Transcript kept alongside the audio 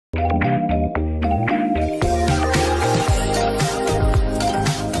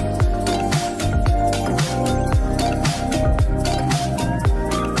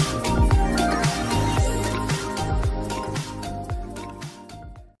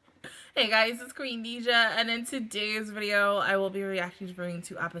Hey guys, it's Queendija, and in today's video, I will be reacting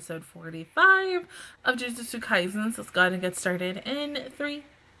to episode 45 of Jujutsu Kaisen. So let's go ahead and get started in 3,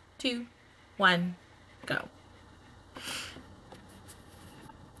 2, 1, go.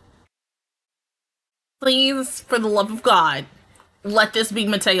 Please, for the love of God, let this be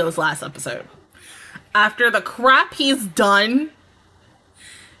Mateo's last episode. After the crap he's done,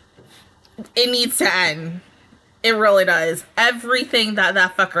 it needs to end. It really does. Everything that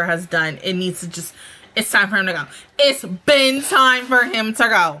fucker has done, it needs to just... It's time for him to go. It's been time for him to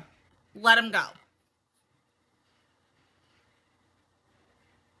go. Let him go.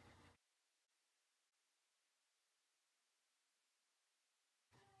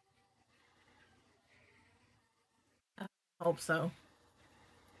 I hope so.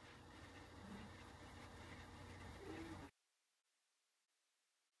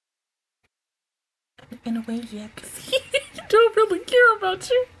 In a way, yeah, because he don't really care about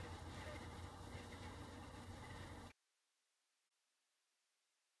you.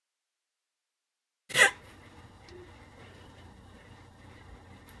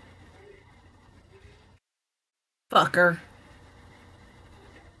 Fucker.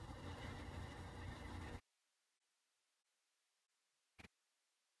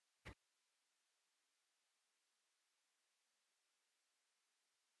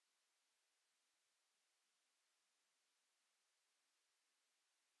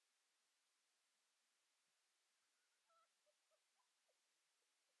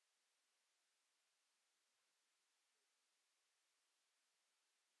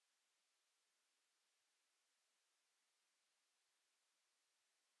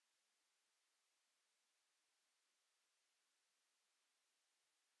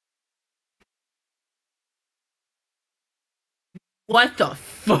 What the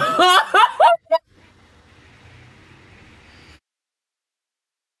fuck?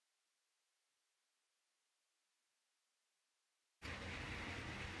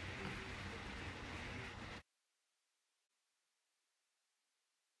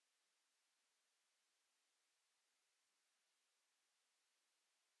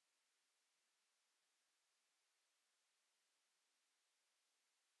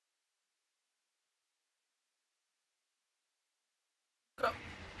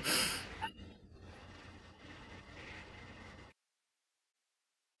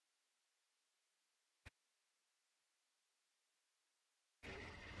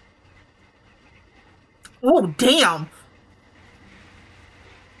 Oh, damn.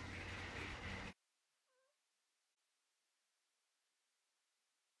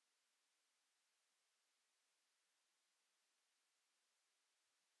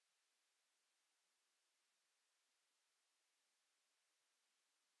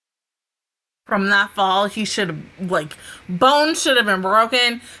 From that fall, he should have, like, bones should have been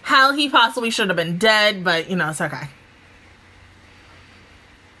broken. Hell, he possibly should have been dead, but, you know, it's okay.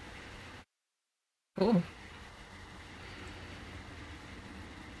 Ooh.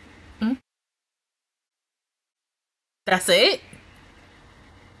 Mm. That's it?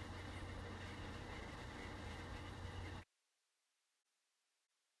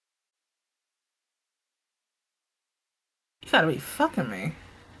 You gotta be fucking me.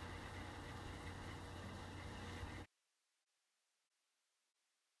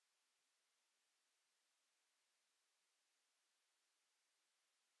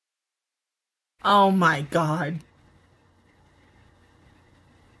 Oh my god.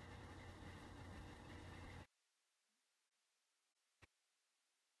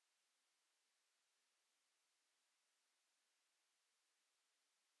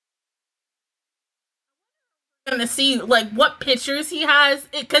 Gonna see like what pictures he has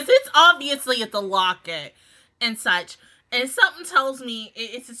because it's a locket and such, and something tells me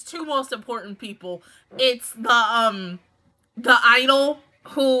it's his two most important people. It's the idol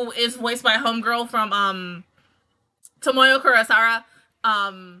who is voiced by homegirl from Tomoyo Kurosara,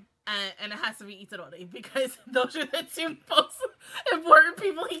 and it has to be Itadori because those are the two most important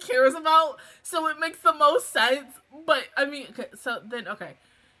people he cares about, so it makes the most sense. But I mean, okay, so then okay,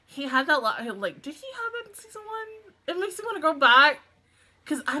 he had that lot. Like, did he have that in season one? It makes me want to go back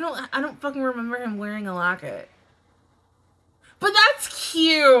because I don't fucking remember him wearing a locket. But that's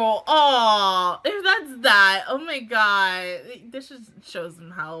cute. Oh, if that's that, oh my god, this just shows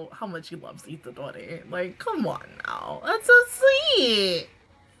him how much he loves Itadori. Like, come on now, that's so sweet.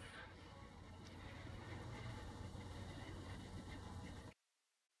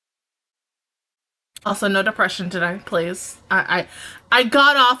 Also, no depression today, please. I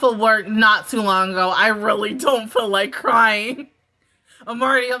got off of work not too long ago. I really don't feel like crying. I'm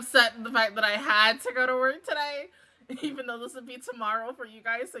already upset at the fact that I had to go to work today. Even though this would be tomorrow for you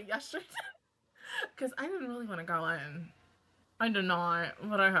guys, so yesterday. Because I didn't really want to go in. I did not,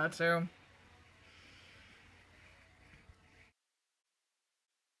 but I had to.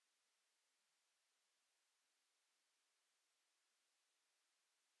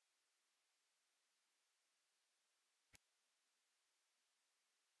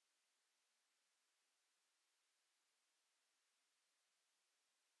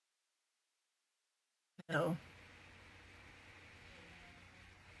 No.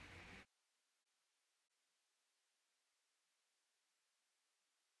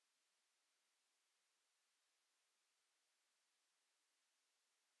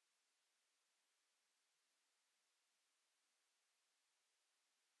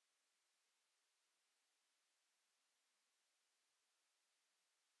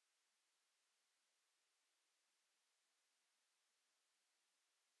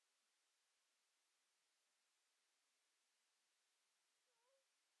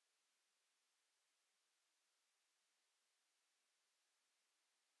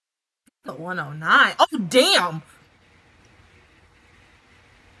 The 109. Oh, damn.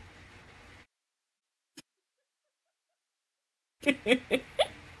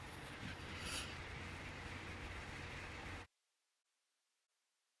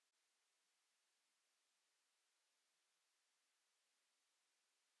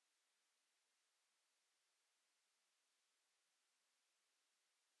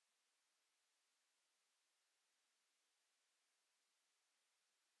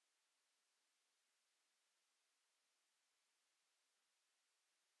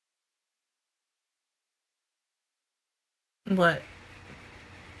 What?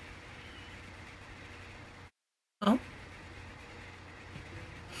 Oh?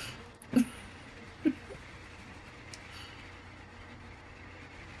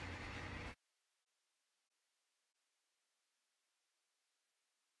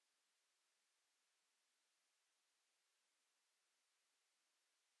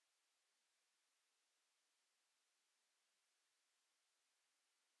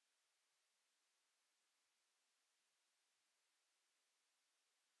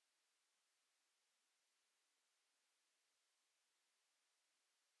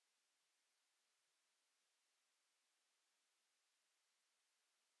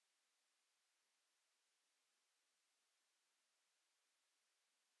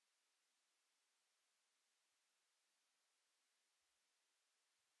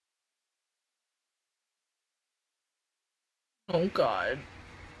 Oh, God.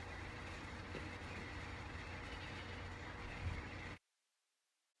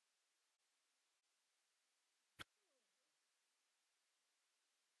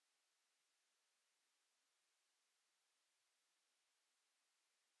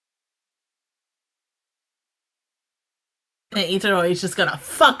 And Itaro is just gonna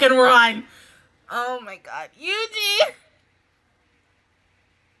fucking run. Oh my god. Yuji!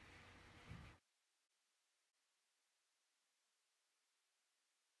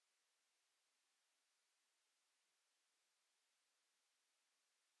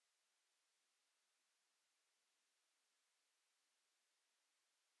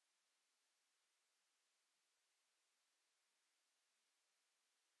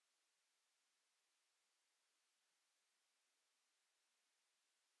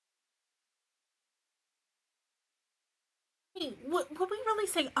 Hey, what we really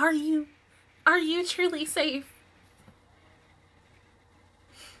say? Are you truly safe?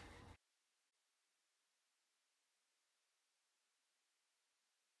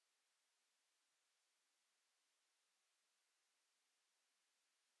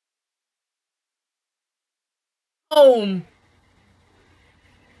 Home.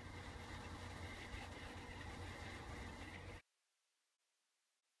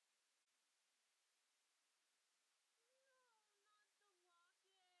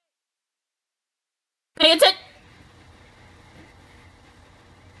 Pay attention.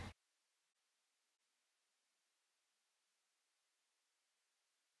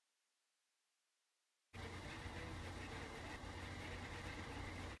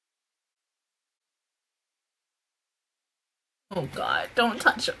 Oh god, don't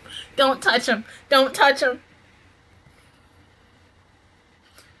touch him. Don't touch him. Don't touch him.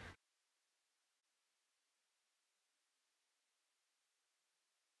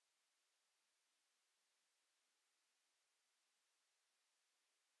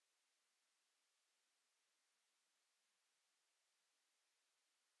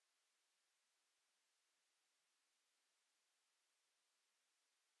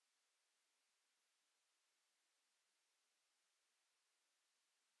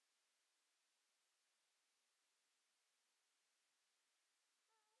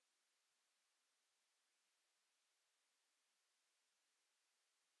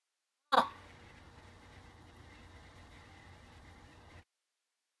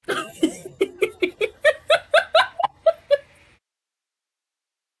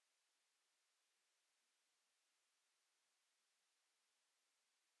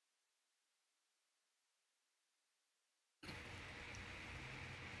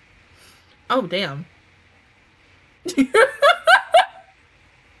 Oh, damn.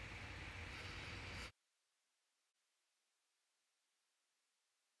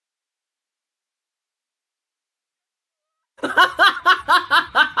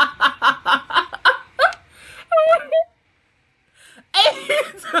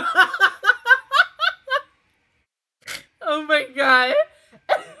 Oh my god.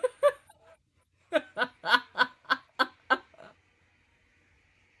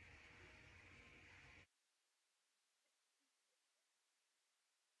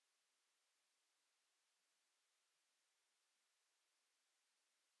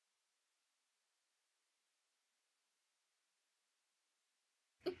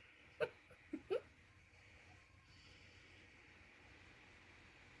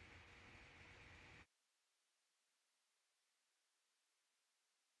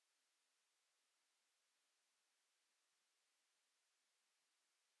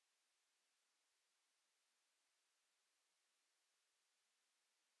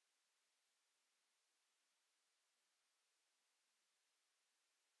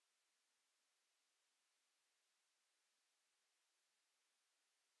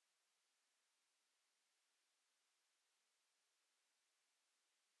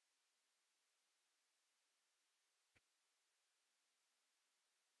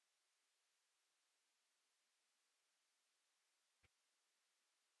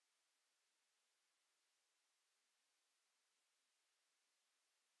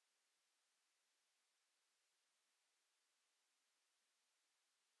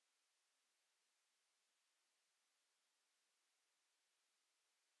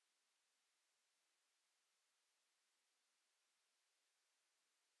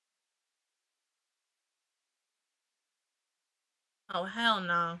 Oh, hell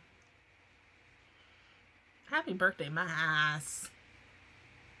no. Happy birthday, my ass.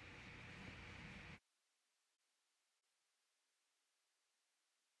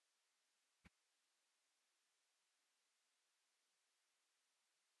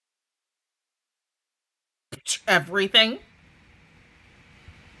 Everything.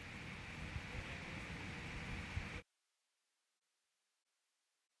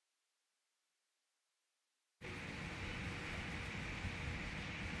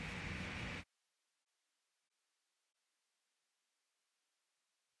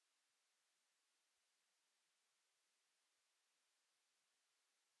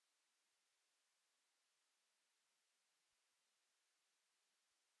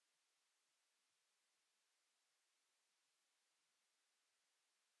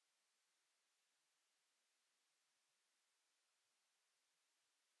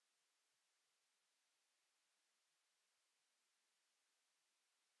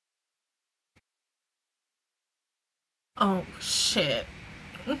 Oh, shit.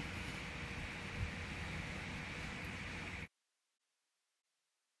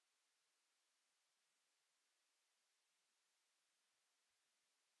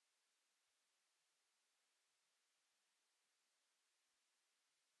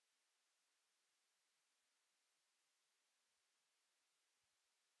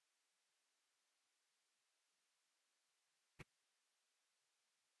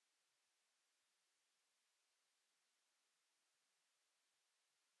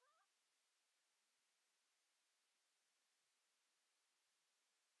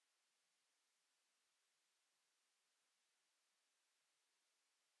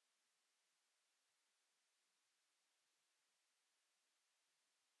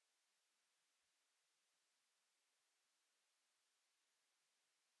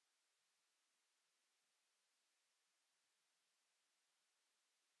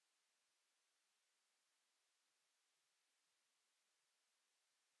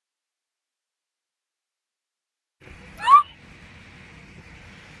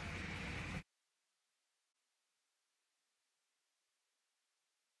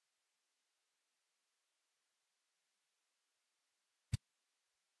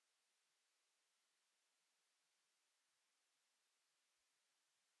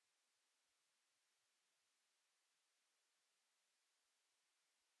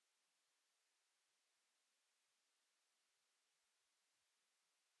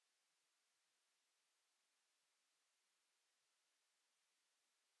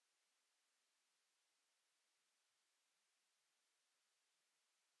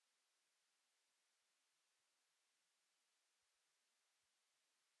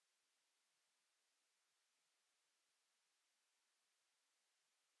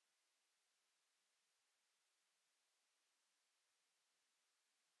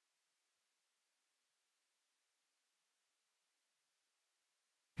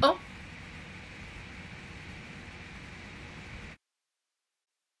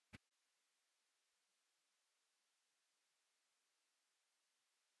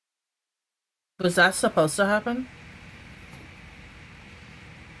 Was that supposed to happen?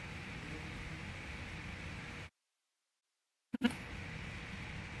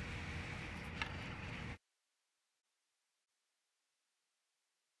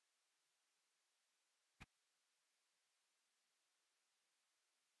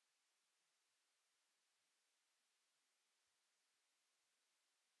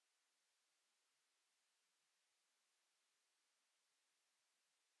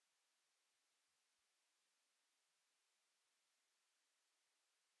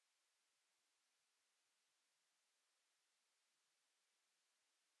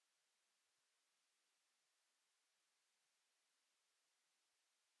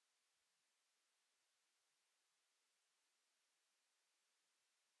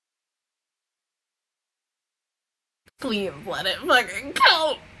 Please let it fucking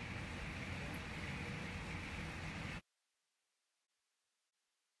count.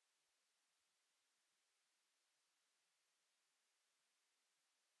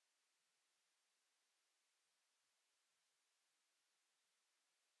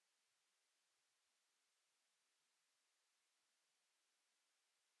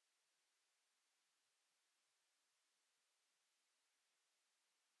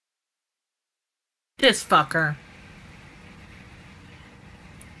 This fucker.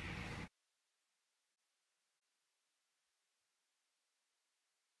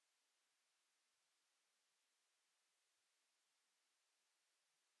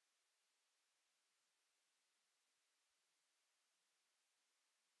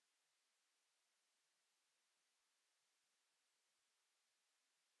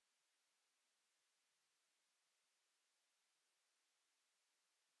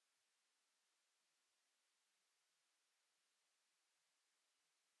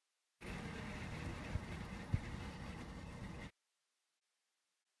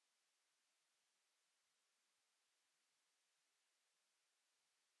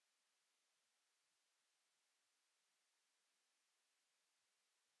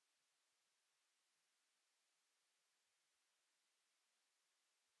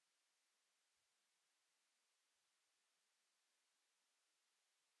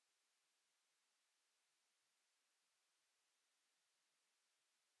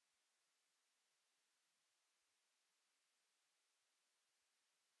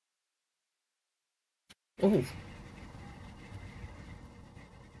 Ooh.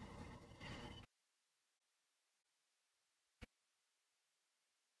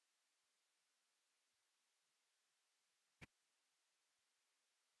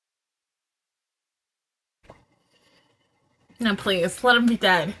 No, please, let him be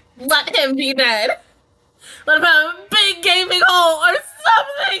dead. Let him be dead. Let him have a big gaming hole or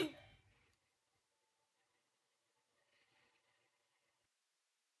something.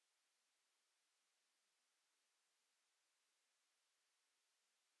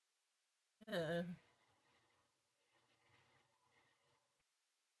 Uh,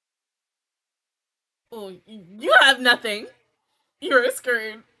 oh, you have nothing. You're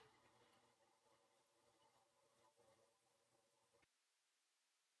screwed.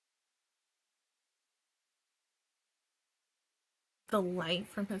 The light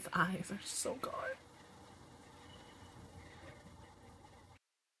from his eyes are so good.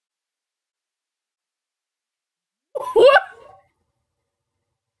 What?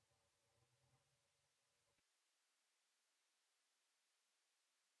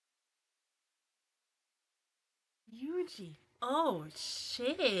 Yuji. Oh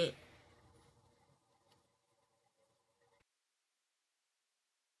shit.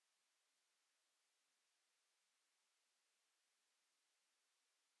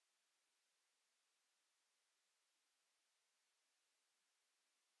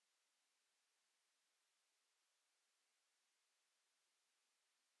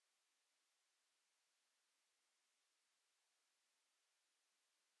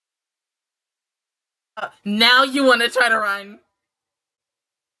 Now you want to try to run,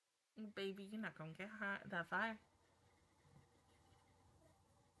 baby? You're not gonna get hot that fire.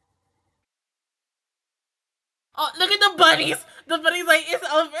 Oh, look at the bunnies. The bunnies like it's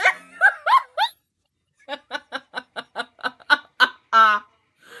over.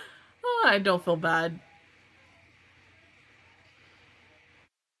 Oh, I don't feel bad.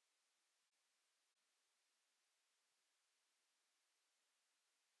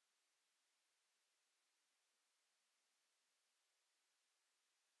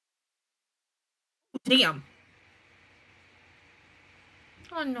 Damn.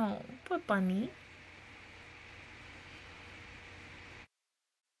 Oh no, poor bunny.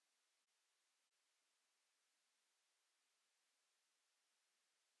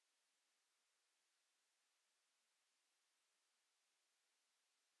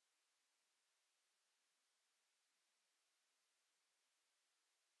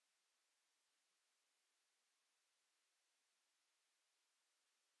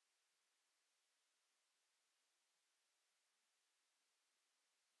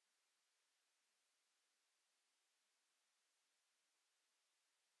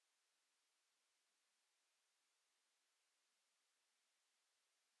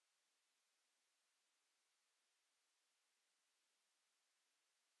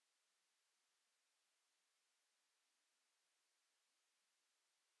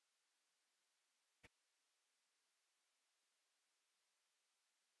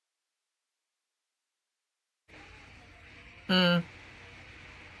 Mm.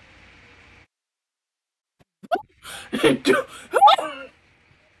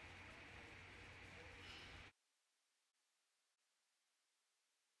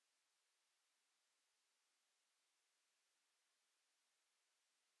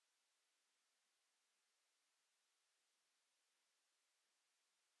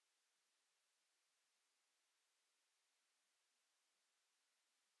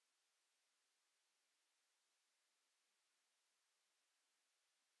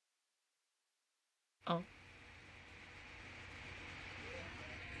 Oh.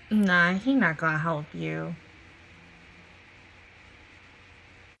 Nah, he not gonna help you.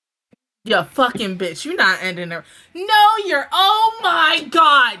 You fucking bitch. You not ending it. No, you're. Oh my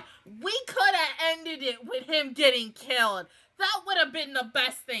god. We could have ended it with him getting killed. That would have been the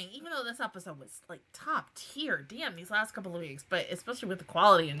best thing. Even though this episode was like top tier. Damn, these last couple of weeks. But especially with the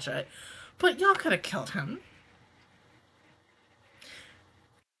quality and shit. But y'all could have killed him.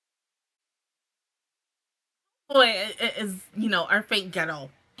 Boy is, our fake ghetto.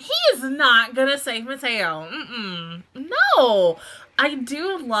 He is not gonna save Mateo. Mm-mm. No. I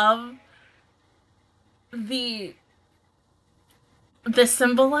do love the the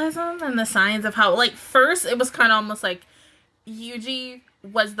symbolism and the signs of how, like, first it was kind of almost like Yuji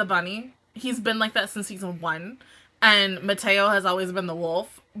was the bunny. He's been like that since season one, and Mateo has always been the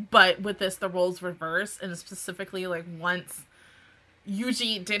wolf. But with this, the roles reverse, and specifically, like, once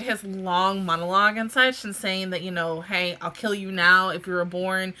Yuji did his long monologue and such, and saying that, hey, I'll kill you now if you were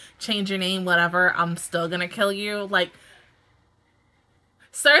born, change your name, whatever. I'm still gonna kill you. Like,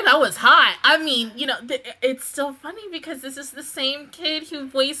 sir, that was hot. I mean, it's still funny because this is the same kid who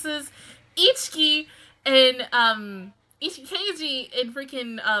voices Ichiki and Ichikeiji in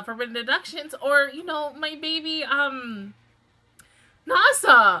freaking Forbidden Deductions, or my baby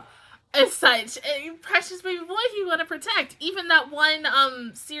Nasa as such, a precious baby boy he want to protect. Even that one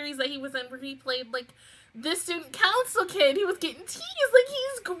series that he was in where he played like this student council kid, he was getting teased. Like,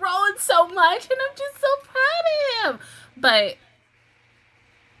 he's growing so much, and I'm just so proud of him. But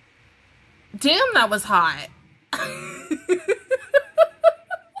damn, that was hot.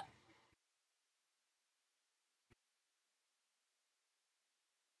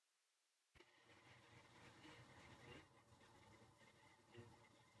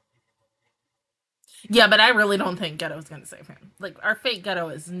 Yeah, but I really don't think Ghetto's gonna save him. Like, our fake Ghetto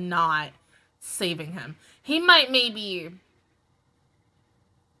is not saving him. He might maybe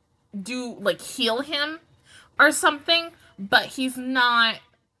do, like, heal him or something, but he's not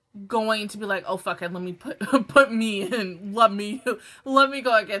going to be like, oh fuck it, let me put put me in, let me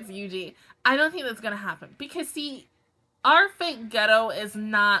go against Yuji. I don't think that's gonna happen because, see, our fake Ghetto is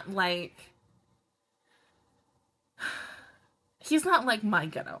not like, he's not like my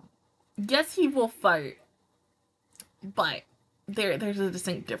Ghetto. Yes, he will fight, but there's a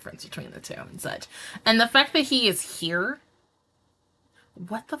distinct difference between the two and such. And the fact that he is here,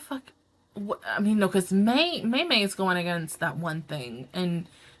 what the fuck? What, I mean, no, because May is going against that one thing, and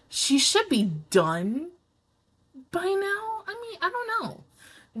she should be done by now. I mean, I don't know.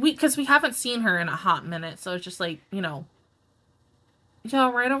 Because we haven't seen her in a hot minute, so it's just like, y'all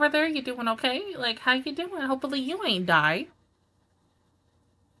right over there, you doing okay? Like, how you doing? Hopefully you ain't died.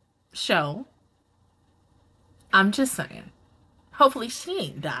 Show. I'm just saying. Hopefully she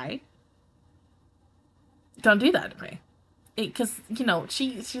ain't died. Don't do that to me. Because,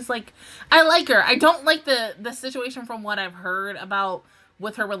 she's like, I like her. I don't like the situation from what I've heard about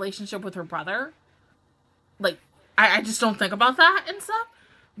with her relationship with her brother. Like, I just don't think about that and stuff.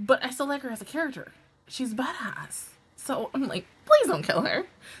 But I still like her as a character. She's badass. So I'm like, please don't kill her.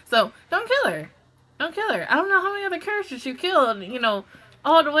 So don't kill her. Don't kill her. I don't know how many other characters you killed,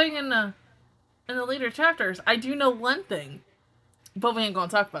 all the way in the later chapters. I do know one thing, but we ain't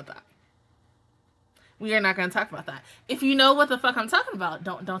gonna talk about that. We are not gonna talk about that. If you know what the fuck I'm talking about,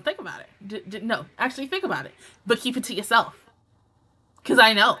 don't think about it. No, actually think about it, but keep it to yourself, because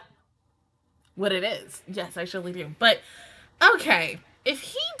I know what it is. Yes, I surely do. But okay, if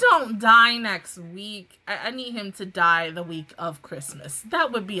he don't die next week, I need him to die the week of Christmas.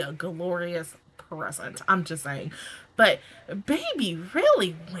 That would be a glorious present. I'm just saying. But baby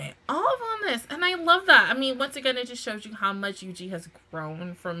really went off on this, and I love that. I mean, once again, it just shows you how much Yuji has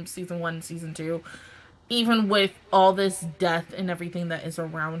grown from season one and season two, even with all this death and everything that is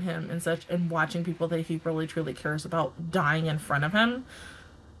around him and such, and watching people that he really truly cares about dying in front of him.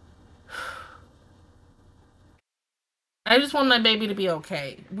 I just want my baby to be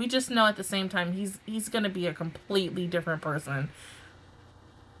okay. We just know at the same time he's gonna be a completely different person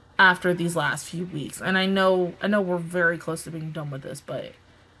after these last few weeks. And I know we're very close to being done with this, but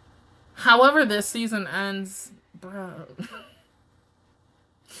however this season ends, bro.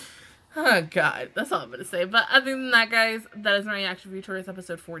 Oh, God. That's all I'm going to say. But other than that, guys, that is my reaction review towards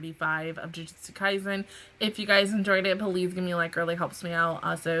episode 45 of Jujutsu Kaisen. If you guys enjoyed it, please give me a like. It really helps me out.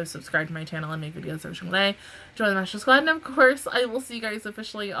 Also, subscribe to my channel and make videos every single day. Join the Master Squad. And, of course, I will see you guys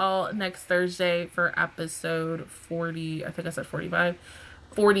officially all next Thursday for episode 40. I think I said 45.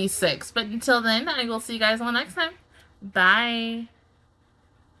 46. But until then, I will see you guys all next time. Bye.